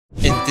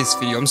this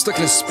video, I'm stuck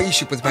in a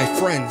spaceship with my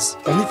friends,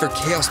 only for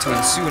chaos to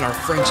ensue and our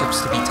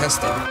friendships to be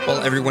tested.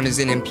 While everyone is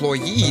an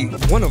employee,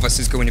 one of us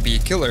is going to be a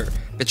killer,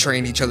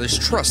 betraying each other's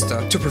trust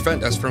to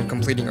prevent us from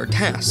completing our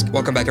task.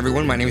 Welcome back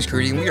everyone, my name is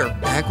Karudi and we are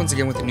back once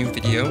again with a new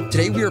video.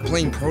 Today we are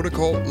playing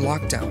Protocol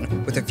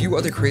Lockdown with a few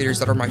other creators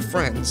that are my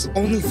friends,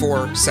 only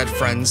for said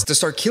friends to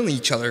start killing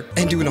each other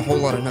and doing a whole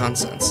lot of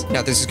nonsense.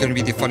 Now this is going to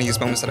be the funniest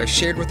moments that I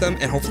shared with them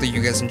and hopefully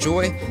you guys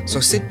enjoy, so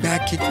sit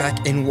back, kick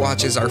back, and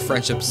watch as our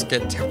friendships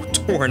get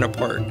torn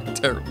apart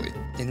terribly.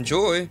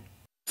 Enjoy!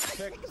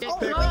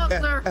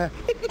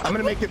 I'm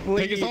gonna make it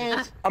bleed.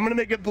 I'm gonna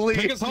make it bleed.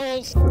 Pick his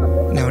holes.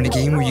 Now in a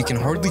game where you can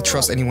hardly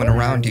trust anyone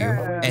around you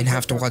and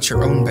have to watch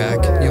your own back,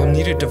 you'll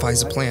need to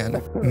devise a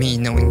plan. Me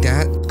knowing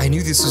that, I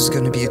knew this was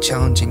going to be a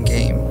challenging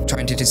game,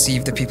 trying to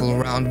deceive the people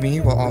around me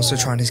while also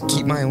trying to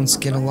keep my own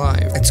skin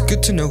alive. It's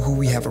good to know who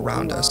we have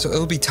around us, so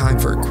it'll be time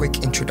for a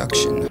quick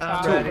introduction.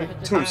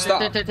 Toom,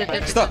 stop.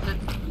 Stop.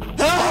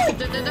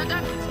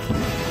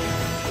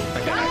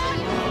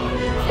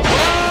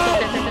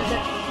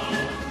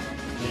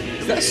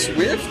 Is that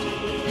Swift?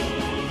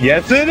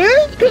 Yes, it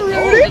is.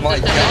 Oh my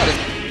god.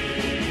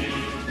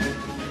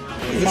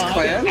 Is this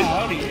Clan?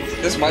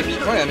 This might be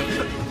Clan.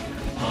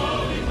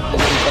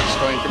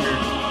 Clan,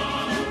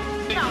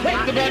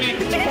 come here.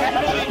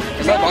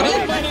 Is that Bunny?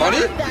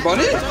 Bunny?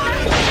 Bunny?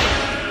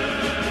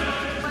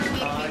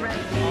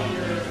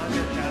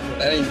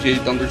 That ain't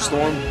Jade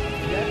Thunderstorm.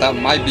 That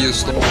might be a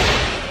storm.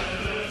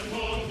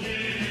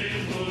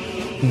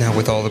 Now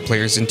with all the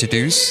players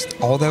introduced,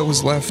 all that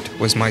was left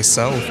was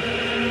myself.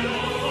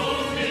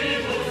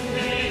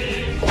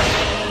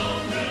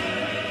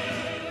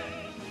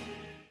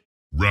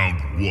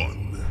 Round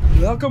 1.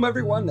 Welcome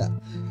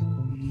everyone.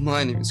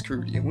 My name is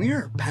Karudi and we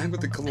are back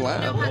with the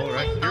collab.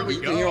 Alright, here we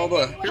You go. can hear all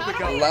the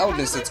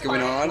loudness that's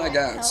going on. I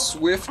got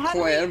Swift,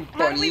 Clan,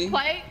 How do we Bunny.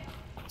 play?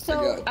 So,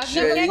 I got I've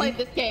never Jay. played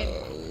this game.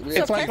 We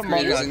have It's like two Among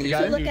creators Us, in you here.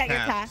 gotta Look do at your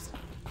tasks.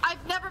 task.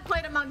 I've never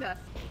played Among Us.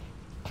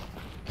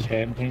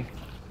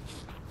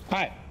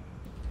 Hi.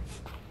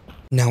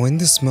 Now in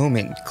this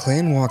moment,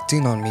 Clan walked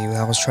in on me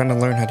while I was trying to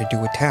learn how to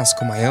do a task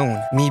on my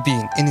own. Me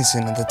being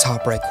innocent in the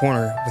top right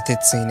corner with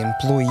it saying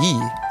employee,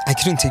 I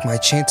couldn't take my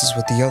chances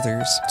with the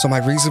others. So my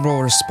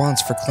reasonable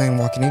response for Clan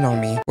walking in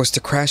on me was to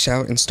crash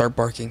out and start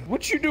barking.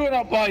 What you doing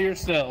out by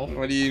yourself?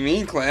 What do you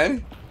mean,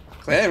 Clan?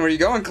 Clan, where you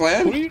going,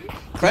 Clan? What are you...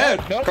 Clan,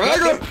 No, come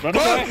here, run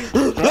Clan!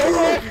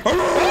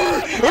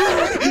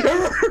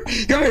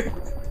 Come here!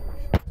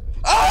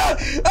 Ah!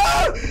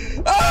 Ah!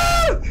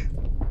 Ah!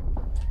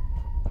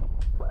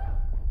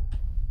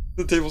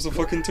 The tables have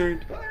fucking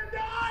turned.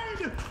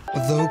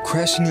 Though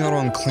crashing out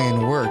on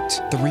Clan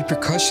worked, the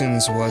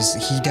repercussions was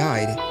he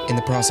died in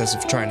the process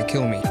of trying to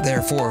kill me.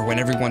 Therefore, when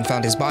everyone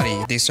found his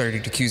body, they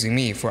started accusing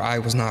me for I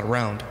was not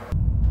around.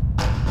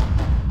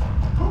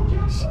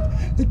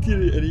 I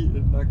did Eddie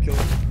did not kill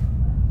him.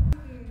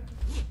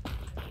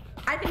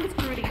 I think it's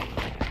Karudi.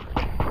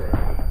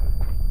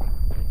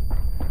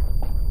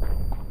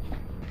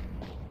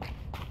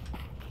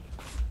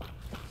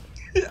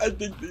 I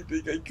think they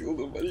think I killed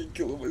him. I didn't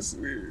kill him, I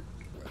swear.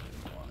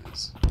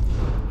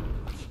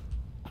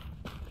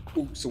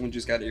 Ooh, someone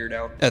just got aired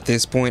out. At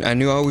this point, I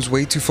knew I was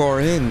way too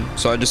far in,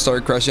 so I just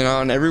started crashing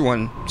out on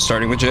everyone,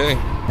 starting with Jay.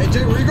 Hey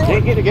Jay, where you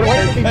going? Get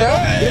away from me, bro.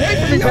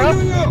 Get away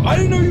from me, bro. I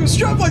didn't know you was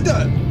strapped like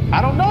that.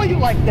 I don't know you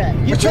like that.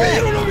 Get What you mean back.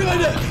 you don't know me like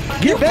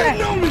that? Get You back. can't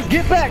know me.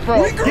 Get back,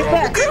 bro. We grew Get up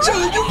back. with each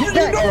other. You Get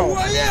back, know bro. who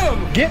I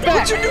am. Get back.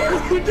 What you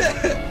doing with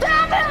that?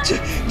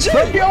 Jay,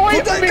 Bro, get away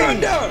put that from me. gun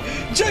down.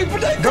 Jay,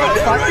 put that Bro, gun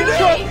if down I right can now.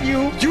 trust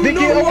you, then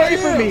know get who I away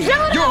from am. me.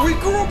 Yo, we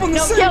grew up on the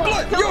No, same kill-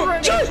 block. kill Yo,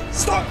 Karudi. Jay,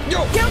 stop. Yo,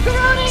 Kill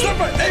Karudi!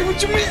 stop it. Hey,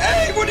 what you mean?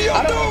 Hey, what are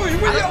y'all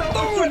doing? What are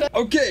y'all doing?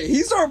 Okay,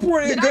 he started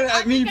pointing a gun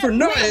at me for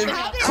nothing.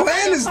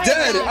 Clan is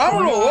dead. I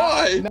don't know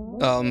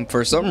why.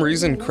 For some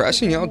reason,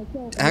 crashing out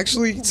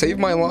actually saved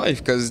my life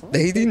because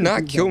they did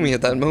not kill me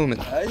at that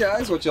moment. Hey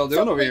guys, what y'all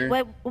doing over here?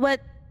 What? Why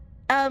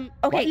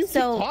Okay, you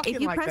so keep talking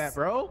if you like press, that,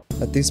 bro?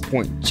 At this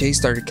point, Jay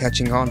started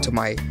catching on to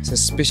my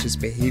suspicious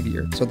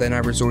behavior, so then I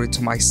resorted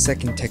to my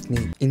second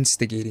technique,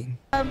 instigating.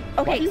 Why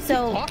okay, you keep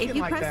so talking if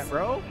you like press, that,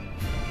 bro?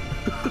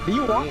 Do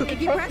you want to If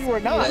you trust press you or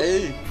not?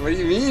 Hey, what do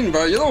you mean,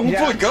 bro? You're the one who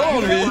Yeah. put a gun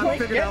on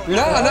me.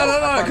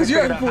 Nah, because you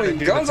haven't putting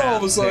guns all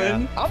of a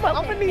sudden. I'm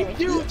gonna need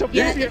you to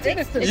Yeah. prove your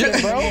innocence,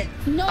 Yeah. bro.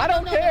 no, I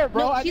don't care,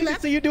 bro. No, I she need to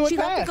left- see you do a she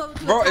left to task. go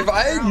to a Bro, if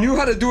task. I knew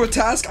how to do a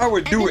task, I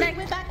would do and then I it.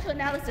 went back to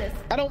analysis.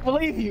 I don't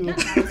believe you.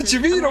 What you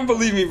mean you don't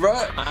believe me, bro?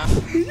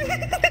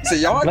 So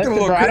y'all acting a Listen,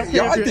 little bro, I don't crazy.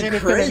 care Y'all if you're acting innocent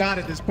or crazy. not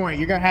at this point.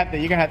 You're gonna have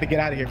to get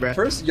out of here, bro.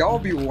 First, y'all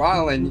be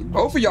wildin'.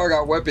 Both of y'all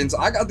got weapons.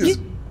 I got this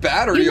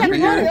battery over gotta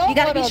here. run. You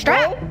gotta be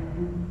strapped.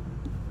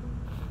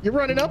 You're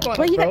running up on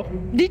Well, us, you bro.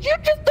 did you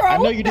just throw? I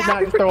know you did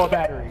not just throw a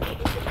battery.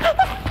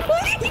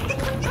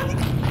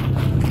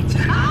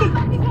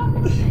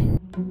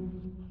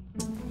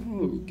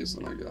 Ooh, guess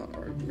what I got.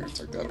 Alright, we're gonna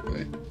tuck that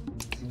away.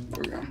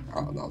 We're gonna,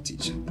 I'll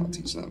teach them.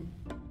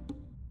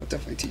 I'll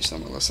definitely teach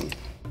them a lesson.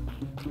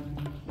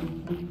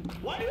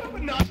 Why do you have a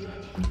knife?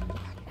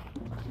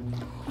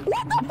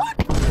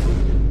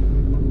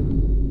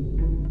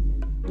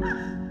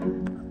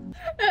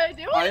 I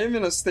I am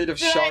in a state of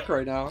shock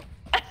right now.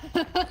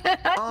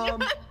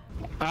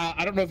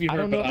 I don't know if you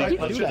heard, but I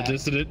punched the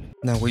dissident.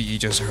 Now what you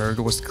just heard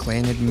was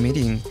Clan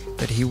admitting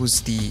that he was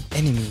the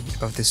enemy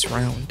of this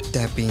round.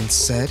 That being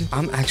said,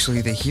 I'm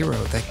actually the hero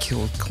that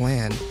killed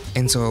Clan.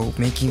 And so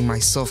making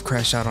myself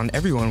crash out on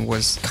everyone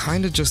was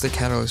kind of just a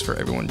catalyst for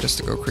everyone just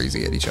to go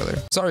crazy at each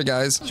other. Sorry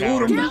guys.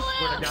 Shoot him.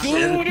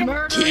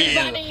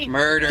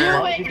 Murder.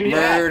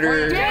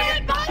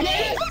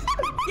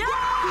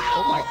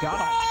 Oh my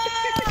god.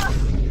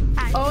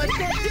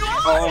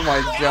 Oh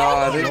my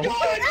god.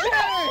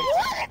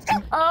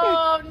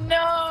 Oh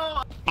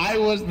no! I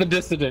was the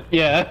dissident,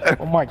 yeah.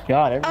 Oh my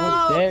god,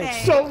 everyone's dead.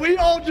 Okay. So we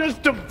all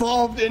just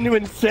devolved into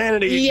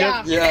insanity.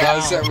 Yeah. Yeah,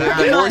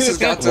 the voices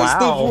got to us.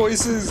 The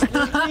voices. The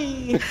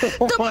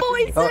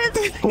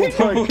voices! Oh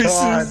my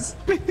god. Voices.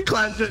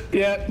 Clan's just,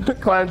 yeah,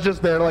 Clan's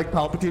just there like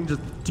Palpatine,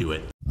 just do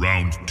it.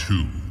 Round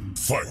 2,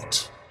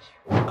 fight.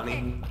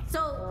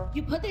 So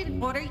you put it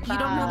in order. You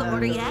don't know the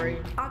order yet.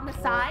 On the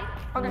side.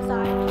 Because there's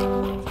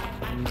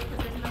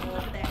nothing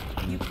over there.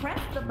 You press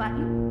the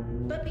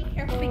button, but be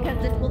careful because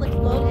this will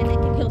explode and it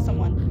can kill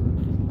someone.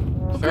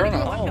 Fair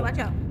enough. Watch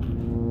out.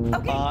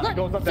 Okay, look. It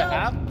goes up to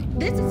half?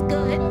 This is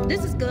good.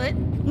 This is good.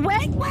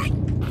 Wait.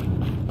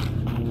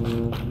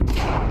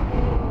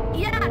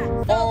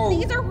 Yeah. So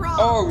these are wrong.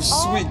 Oh,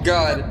 sweet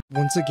God.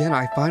 Once again,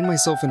 I find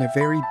myself in a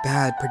very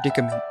bad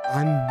predicament.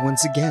 I'm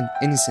once again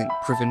innocent,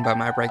 proven by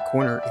my right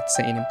corner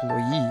insane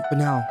employee. But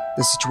now,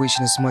 the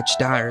situation is much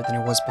dire than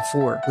it was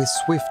before. With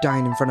Swift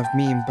dying in front of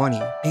me and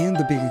Bunny, and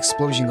the big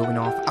explosion going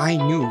off, I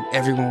knew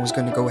everyone was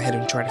going to go ahead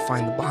and try to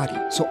find the body.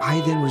 So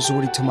I then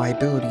resorted to my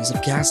abilities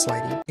of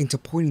gaslighting into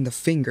pointing the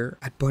finger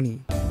at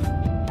Bunny.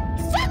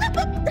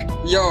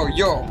 Yo,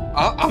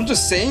 I'm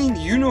just saying,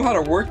 you know how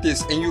to work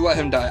this and you let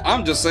him die.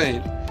 I'm just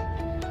saying.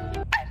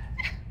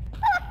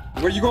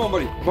 Where you going,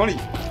 buddy? Bunny.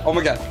 Oh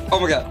my god.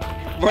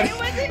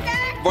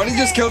 Bunny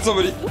just killed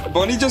somebody.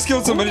 Bunny just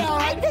killed somebody.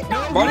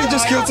 Bunny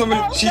just killed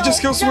somebody. She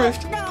just killed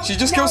Swift. She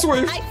just killed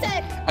Swift.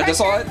 I just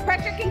saw it.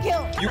 Pressure can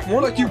kill.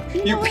 More like you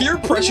peer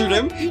pressured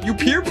him. You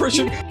peer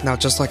pressured. Now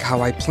just like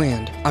how I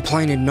planned,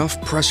 applying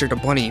enough pressure to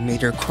Bunny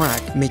made her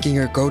crack, making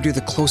her go to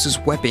the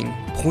closest weapon,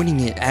 pointing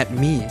it at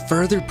me,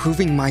 further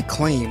proving my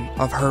claim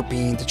of her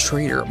being the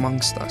traitor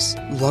amongst us.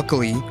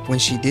 Luckily, when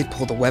she did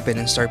pull the weapon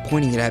and start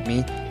pointing it at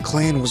me,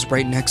 Clan was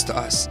right next to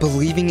us,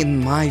 believing in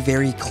my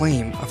very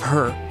claim of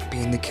her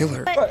being the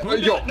killer.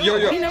 Yo,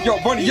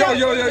 Bunny,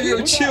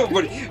 yo, chill,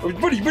 buddy,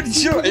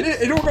 chill.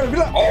 It don't gonna be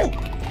like, oh.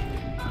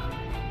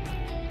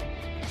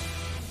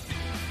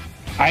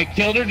 I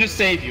killed her to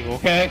save you,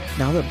 okay?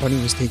 Now that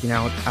Bunny was taken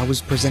out, I was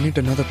presented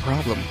another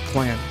problem.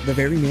 Clan, the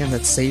very man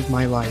that saved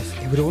my life.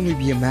 It would only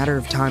be a matter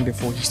of time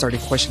before he started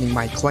questioning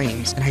my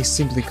claims, and I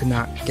simply could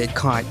not get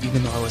caught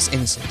even though I was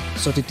innocent.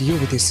 So to deal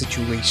with this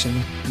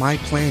situation, my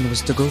plan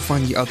was to go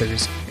find the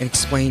others and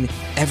explain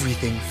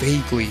everything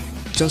vaguely,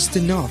 just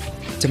enough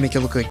to make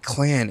it look like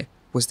Clan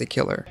was the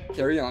killer.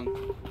 Carry on.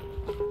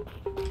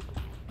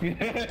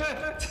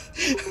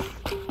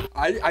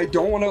 I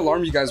don't want to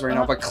alarm you guys right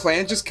now, but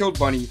Clan just killed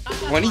Bunny.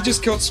 Bunny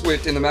just killed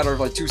Swift in a matter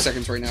of like 2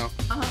 seconds right now.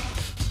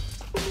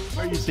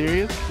 Are you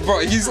serious?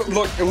 Bro, he's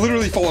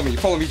literally follow me,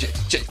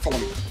 Jay, follow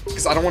me,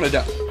 because I don't want to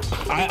die.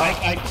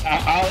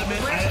 I'll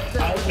admit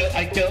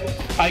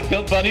I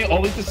killed Bunny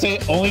only to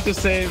save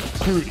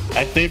Karudi.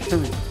 I saved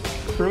Karudi.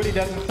 Karudi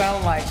doesn't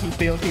sound like he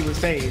feels he was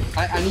saved.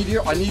 I need you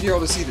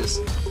all to see this.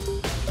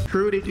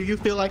 Karudi, do you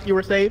feel like you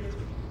were saved?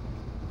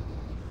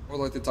 I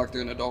would like to talk to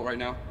an adult right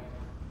now.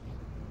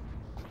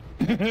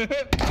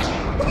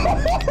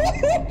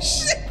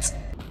 Shit!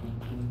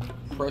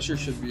 Pressure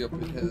should be up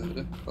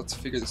ahead. Let's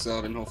figure this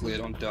out and hopefully I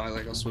don't die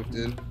like how Swift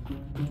did.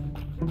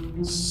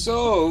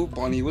 So,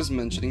 Bonnie was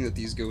mentioning that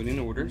these go in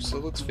order, so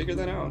let's figure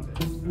that out.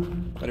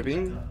 Bada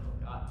bing.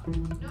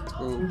 Let's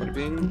go bada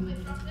bing.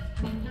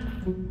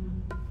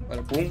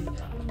 Bada boom.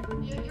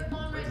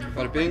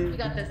 Bada bing. We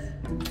got this.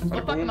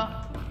 Bada Fuck him boom.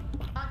 up.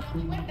 He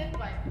went this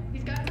way.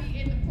 He's got to be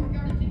in the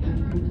courtyard.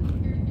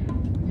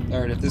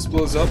 Alright, if this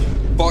blows up,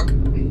 fuck.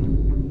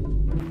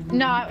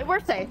 No, we're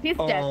safe. He's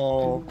dead.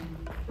 Oh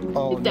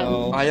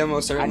no. I am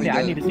most certainly I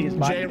dead. need to see his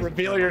body. Jay,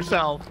 reveal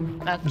yourself.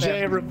 That's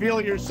Jay, fair.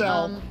 reveal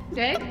yourself.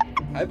 Jay?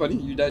 Hi, buddy.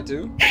 You died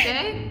too?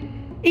 Jay?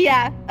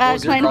 Yeah, What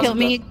was your Clan cause killed of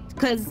me death?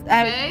 because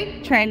I Okay.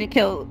 was trying to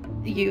kill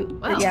you.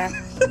 Well. Yeah.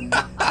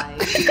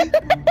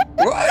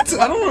 What?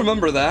 I don't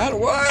remember that.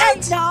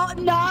 What? No,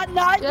 you were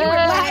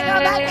lying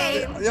on that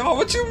name. Yo,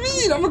 what you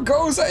mean? I'm a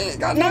ghost. I ain't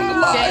got nothing to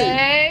lie.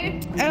 Jay?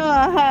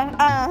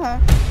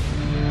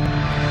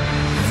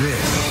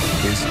 This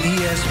is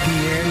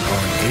ESPN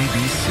on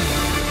ABC.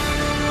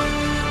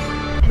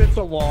 It's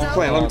a long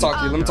Clan, let me talk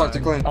to you. Let me talk to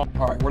Clan.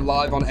 Alright, we're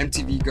live on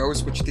MTV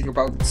Ghost. What you think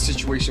about the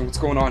situation? What's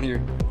going on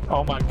here?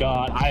 Oh my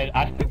god,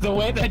 I the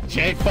way that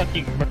Jay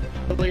fucking murdered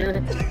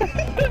earlier.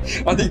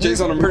 I think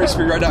Jay's on a murder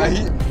spree right now. I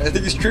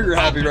think he's trigger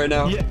happy right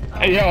now.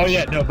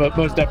 No, but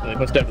most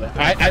definitely.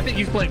 I think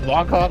he's playing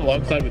long con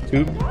alongside with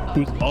Tube,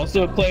 who's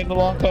also playing the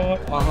long con.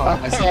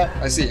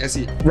 I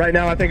see. Right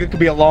now, I think it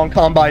could be a long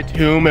con by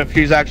Tomb. If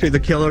she's actually the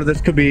killer,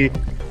 this could be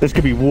This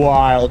could be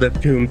wild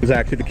if Tomb is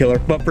actually the killer.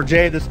 But for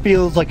Jay, this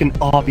feels like an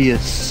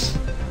obvious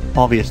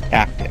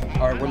tactic.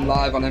 All right, we're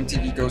live on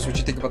MTV Ghost. What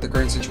you think about the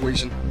current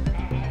situation?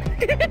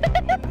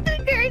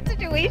 The current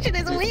situation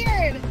is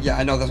weird. Yeah,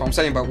 I know, that's what I'm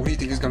saying, but what do you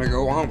think is gonna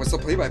go on? What's the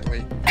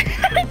play-by-play?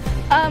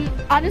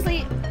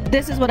 Honestly,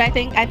 this is what I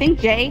think. I think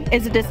Jay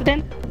is a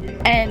dissident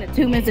and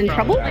Tomb is in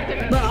trouble.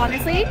 But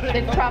honestly,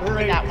 Then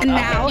probably that one. and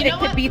now it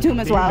could be Tomb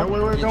as well.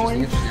 Where we're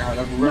going?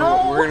 We're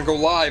gonna go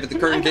live at the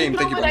current game.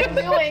 Thank you, What I'm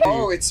buddy. doing.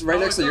 Oh, it's right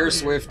next to yours,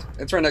 Swift.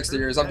 It's right next to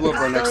yours. I blew up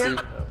right next to you.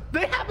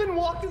 They haven't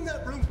walked in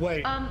that room.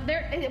 Wait.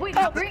 Wait,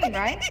 it's green,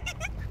 right?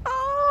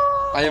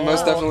 I am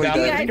most definitely Yeah,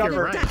 dead. I think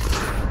you're right.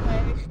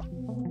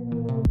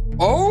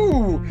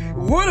 Oh,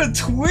 what a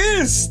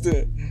twist!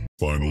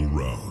 Final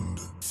round.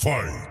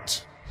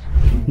 Fight.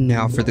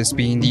 Now, for this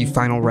being the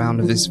final round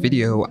of this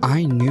video,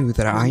 I knew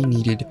that I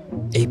needed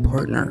a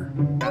partner.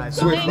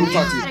 Swift, let me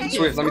talk to you.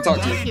 Swift, let me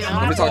talk to you.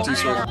 Let me talk to you,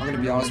 Swift. I'm gonna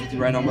be honest with you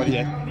right now, buddy.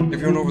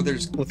 Everyone over there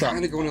is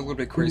kind of going a little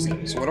bit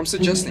crazy. So what I'm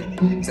suggesting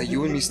is that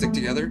you and me stick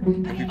together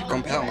and we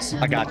become pals.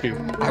 I got you.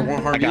 I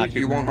won't harm you,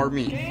 you won't harm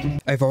me.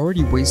 I've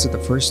already wasted the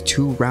first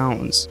 2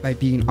 rounds by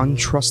being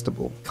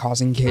untrustable,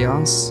 causing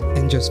chaos,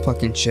 and just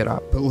fucking shit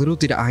up. But little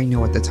did I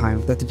know at the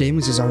time that the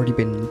damage has already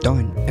been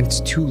done, and it's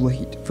too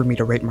late for me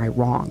to right my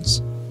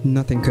wrongs.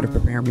 Nothing could have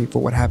prepared me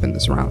for what happened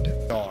this round.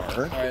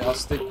 Alright, I'll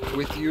stick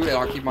with you and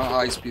I'll keep my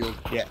eyes peeled.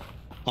 Yeah.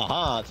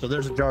 Aha, so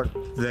there's a jar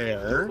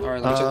there.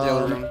 Alright, let me check the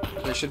other room.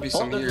 There should be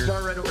some There's a here.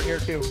 jar right over here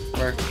too.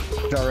 Where?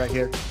 Jar right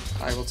here.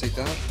 I will take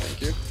that,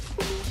 thank you.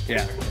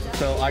 Yeah.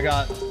 So I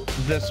got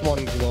this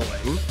one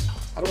glowing.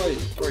 How do I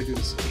do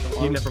this?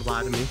 You never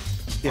lie to me.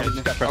 Yeah, I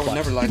would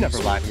never lie to you. You never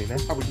lie to me, man.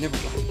 I would never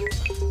lie to you.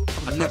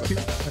 I never.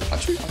 I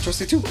trust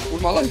you too,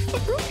 with my life.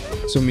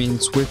 So me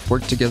and Swift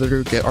worked together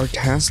to get our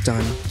tasks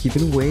done,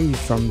 keeping away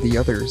from the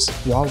others,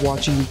 while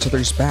watching each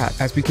other's back.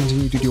 As we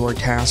continued to do our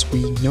tasks,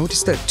 we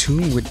noticed that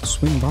Toon would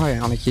swing by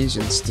on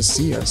occasions to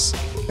see us.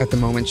 At the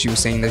moment, she was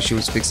saying that she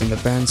was fixing the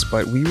vents,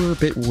 but we were a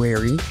bit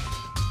wary.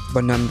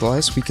 But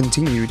nonetheless, we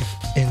continued,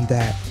 and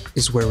that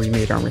is where we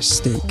made our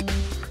mistake.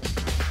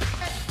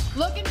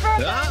 Looking for a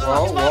vent.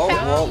 Whoa, whoa, whoa,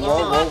 whoa, whoa,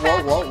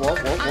 whoa, whoa, whoa,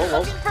 I'm whoa, whoa.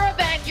 looking for a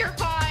vent. You're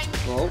fine.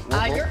 Whoa, whoa,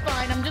 whoa. You're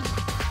fine. I'm just.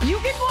 You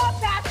can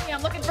walk past me.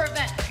 I'm looking for a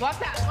vent. Walk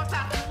past. Walk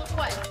past. And look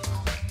away.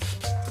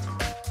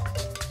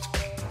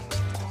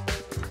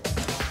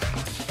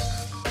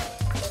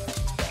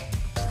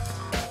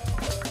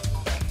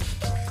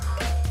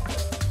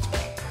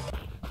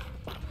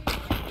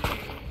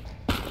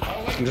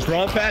 I'm just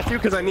running past you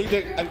because I need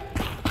to.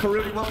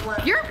 Karudi won't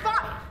let. You're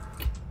fine.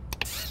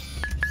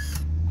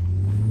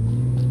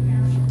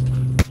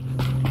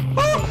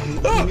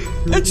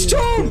 It's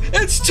Toon!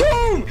 It's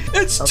Toon!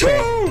 It's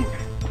Toon!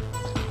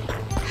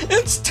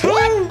 It's Toon!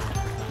 On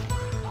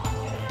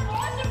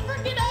the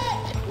freaking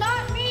edge. It's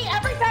not me.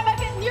 Every time I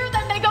get near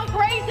them, they go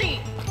crazy.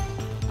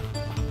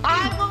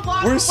 I will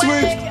walk Where's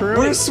away. Swift?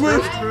 Where's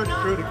Swift?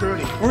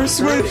 Karudi. Where's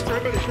Swift?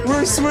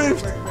 Where's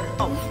Swift?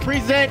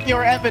 Present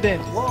your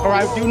evidence, or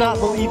I do not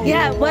believe you.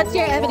 Yeah, what's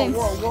your evidence?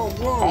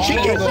 She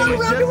can run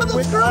around here with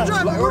a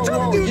screwdriver. We're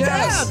trying to do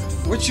yes.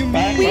 What you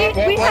mean? We I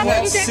have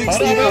had a 60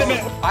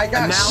 present. I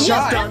got Now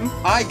shot. done.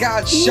 I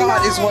got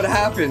shot is what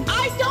happened.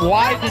 I don't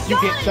Why have a did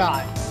you get gun.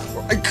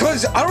 shot?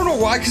 Because I don't know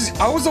why, because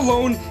I was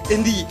alone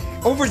in the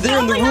over there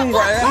in the room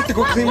where I had to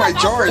go clean my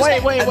jars.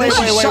 Wait. and then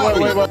she shot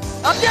me.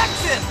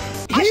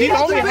 Objection. She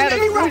only had a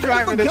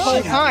screwdriver this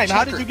whole time.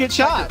 How did you get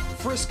shot?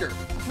 Frisker.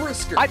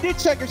 I did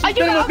check her. I She's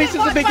do been not with me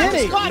since the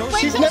beginning. No,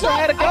 She's never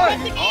had a gun.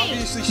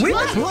 Obviously, she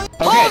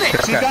Okay,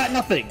 she got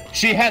nothing.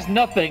 She has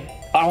nothing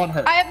on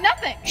her. I have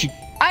nothing.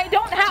 I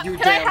don't have. You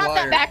Can I damn have liar.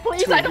 that back,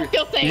 please? I don't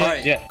feel safe.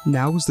 Right. Yeah.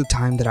 Now was the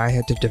time that I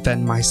had to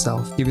defend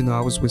myself, even though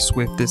I was with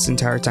Swift this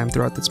entire time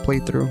throughout this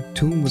playthrough.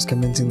 Toon was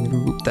convincing the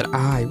group that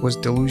I was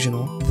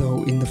delusional,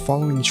 though in the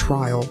following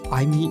trial,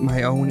 I meet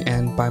my own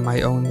end by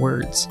my own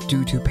words,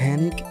 due to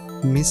panic,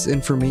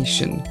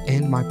 misinformation,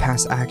 and my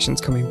past actions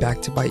coming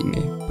back to bite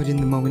me. But in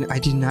the moment, I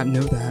did not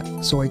know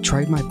that, so I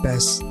tried my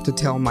best to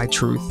tell my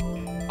truth.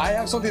 I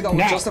have something that will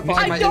Now, justify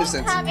I my don't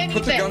innocence. have Put the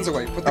anything. guns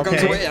away. Put the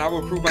guns away, and I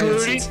will prove my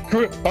innocence. I will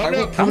prove I'm my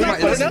not putting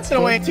innocence. nothing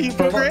away until you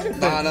prove your Nah,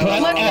 innocence.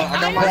 I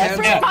got my hands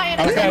up.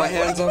 I got my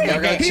hands up. I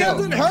gotta He chill.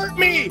 hasn't hurt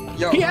me.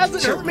 Yo, He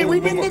hasn't chill. hurt me.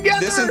 We've been together.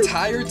 This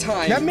entire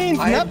time, That means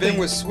I have been nothing.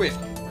 with Swift.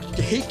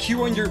 Hit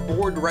Q on your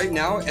board right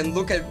now and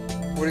look at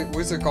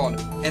what's it called?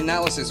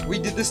 Analysis. We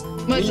did this.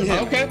 Me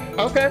and him.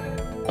 Okay.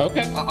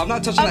 I'm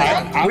not touching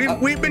that gun.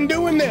 We've been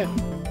doing this.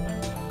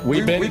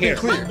 We've been We've here.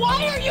 been clear.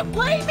 Why are you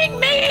blaming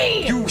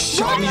me? You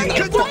shot me in that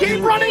Because you keep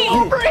fucking running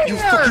room. over You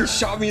here. fucking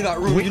shot me in that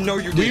room. You know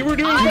you did. We were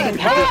doing vents.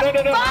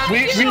 No.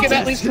 We can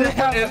at least prove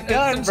our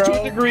innocence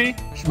to a degree.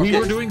 We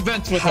were doing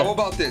vents with her. How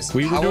about this?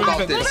 We were How doing about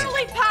vents. this?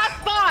 Literally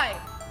passed by.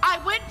 I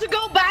went to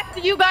go back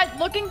to you guys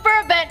looking for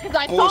a vent because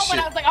I saw Bullshit. when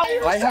I was like,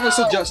 oh, I have a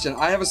suggestion.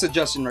 I have a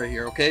suggestion right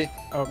here, okay?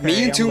 Okay, Me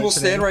and I'm Toon will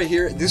listening. stand right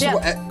here. This Yeah.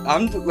 will,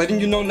 I'm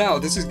letting you know now.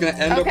 This is gonna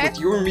end up Okay. with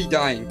you and me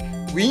dying.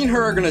 We and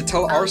her are gonna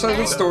tell our side of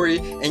the Okay. story,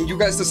 and you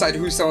guys decide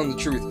who's telling the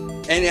truth.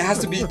 And it has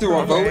to be through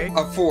a vote Okay.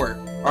 of 4.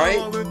 Alright?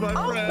 Oh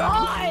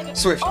God!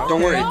 Swift, Oh,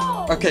 don't worry.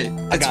 no. Okay,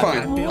 it's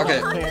fine.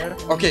 Okay.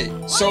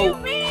 Okay, so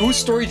whose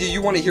story do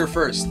you want to hear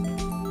first?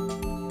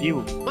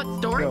 You. What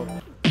story? Go.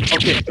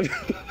 Okay.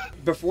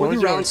 Before the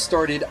What's round yours?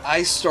 started,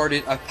 I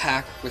started a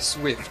pack with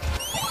Swift.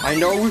 I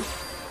know,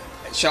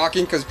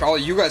 shocking, because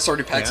probably you guys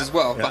started packs as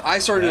well, but I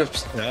started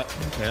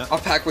a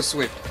pack with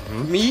Swift.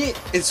 Me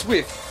and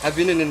Swift have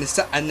been in an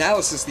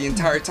analysis the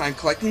entire time,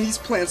 collecting these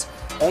plants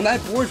on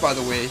that board, by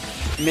the way,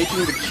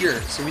 making the cure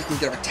so we can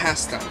get our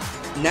task done.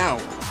 Now,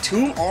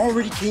 Toom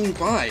already came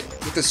by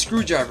with a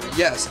screwdriver.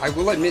 Yes, I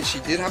will admit she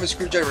did have a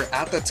screwdriver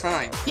at the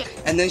time. Yeah.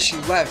 And then she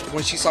left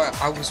when she saw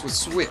I was with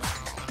Swift.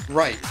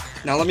 Right.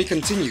 Now let me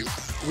continue.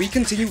 We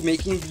continue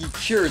making the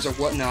cures or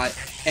whatnot,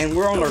 and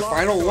we're on our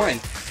final one.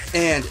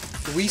 And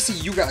we see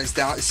you guys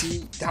down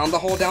the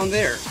hall down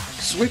there.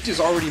 Swift is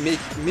already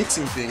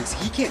mixing things.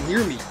 He can't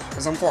hear me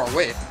because I'm far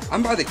away.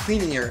 I'm by the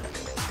cleaning area.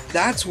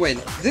 That's when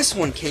this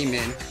one came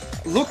in,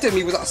 looked at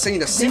me without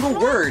saying a single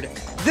word.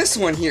 This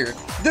one here,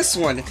 this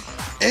one.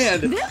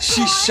 And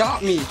she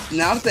shot me,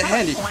 not at the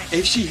head.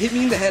 If she hit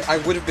me in the head, I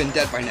would have been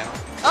dead by now.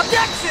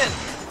 Objection!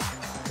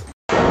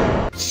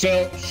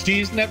 So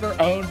she's never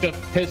owned a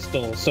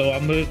pistol, so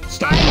I'm gonna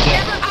stop you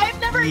there. I've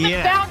never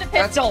even found a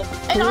pistol.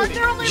 And aren't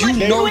there only like You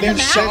two know in the you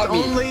map? shot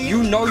me.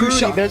 You know you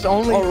shot. There's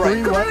only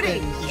Alright. 3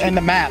 weapons in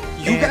the map.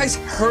 You and guys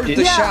heard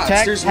the Yeah. shots.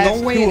 Tech There's has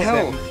no way 2 in of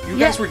hell. them. You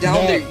guys were down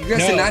No, there. You guys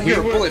did no, not hear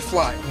a we were- bullet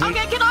fly.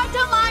 Okay, can I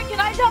tell mine? Can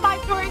I tell my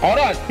story? Hold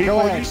on,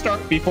 before ahead.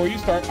 you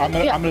start, I'm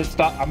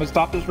gonna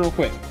stop this real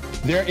quick.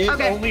 There is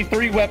Okay. only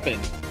 3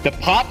 weapons. The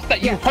pops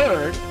that you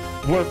heard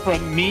were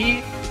from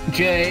me,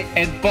 Jay,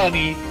 and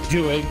Bunny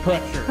doing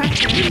pressure.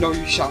 You know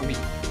you shot me.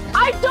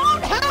 I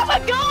don't have a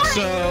gun!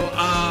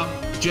 So,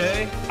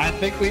 Jay, I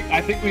think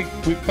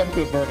we've come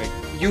to a verdict.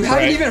 You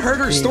haven't Right. even heard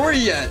her story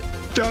yet.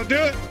 Don't do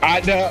it. I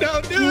know.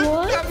 Don't do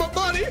it. That's my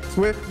buddy.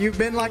 Swift, you've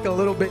been like a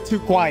little bit too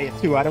quiet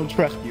too. I don't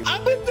trust you.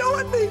 I've been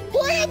doing these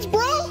plans,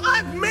 bro.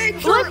 I've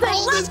made sure Listen,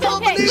 all this listen,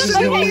 combination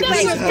okay, of wait, people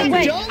wait, have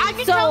wait. done. I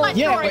can tell my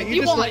Yeah, story but if you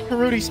you just want. let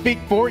Karudi speak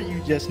for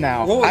you just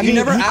now. Whoa, I you mean,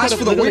 never you asked could've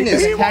for the literally been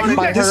witness. attacked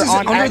by This her is on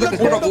under the accident.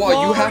 court of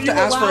law. You have to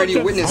ask for any allowed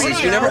to witnesses.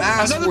 say You never that?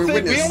 asked for a We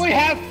witness. only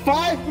have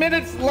 5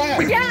 minutes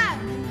left. Yeah!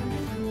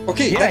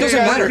 Okay, Yeah, that doesn't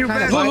yeah, matter. you're Look,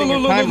 kinda look, biding your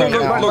look, time look, right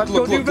now. look, look, Let's go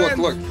look, do look,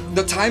 look.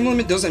 The time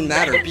limit doesn't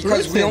matter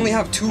because we only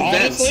have 2 vents.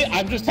 Honestly,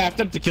 I'm just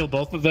happy to kill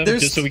both of them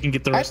There's- just so we can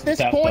get the At rest of the this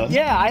stuff point, done.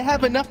 yeah, I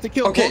have enough to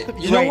kill Okay, both of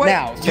you you know right what?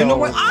 now. You know so-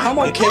 what? I'm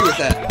okay with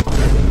that.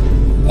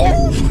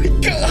 Oh my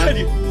god!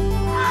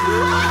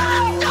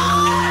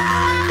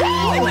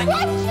 Why did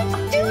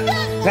you do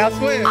that? Now,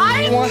 Swift,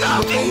 I'm you want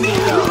so to defend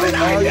yourself.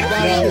 All you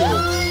gotta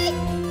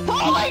do.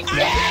 Holy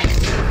shit!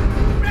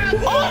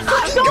 Oh my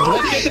Let's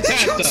god! get the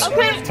task done.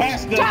 Okay,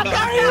 Task tap, done. tap,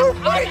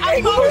 tap.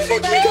 I'm over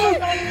there.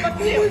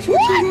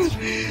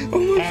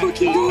 Oh my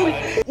fucking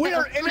god! We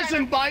are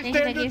innocent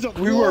bystanders of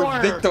We were war.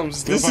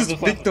 victims. This is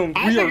victim.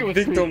 We are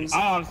victims.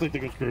 I honestly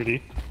think it was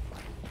Karudi.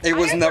 It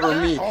was never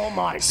me. Oh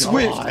my god.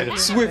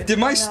 Swift, did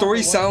my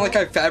story sound like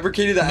I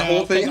fabricated that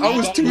whole thing? I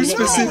was too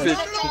specific.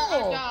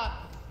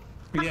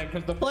 Yeah,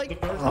 because the first game,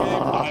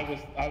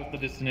 I was the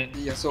dissonant.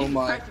 Yeah, so am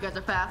I. Christ, you guys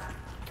are fast.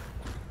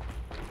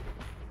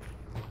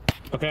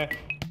 Okay.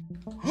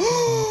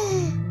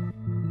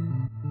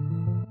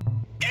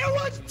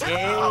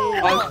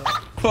 I'm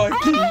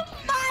fucking.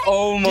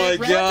 Oh my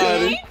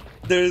god.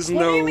 There's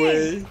no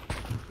way.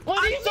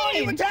 I saw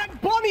you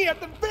attack Bunny at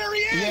the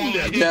very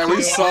end. Yeah,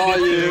 we saw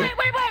you. Wait,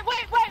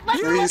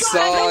 let's We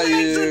saw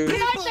you.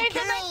 Can I say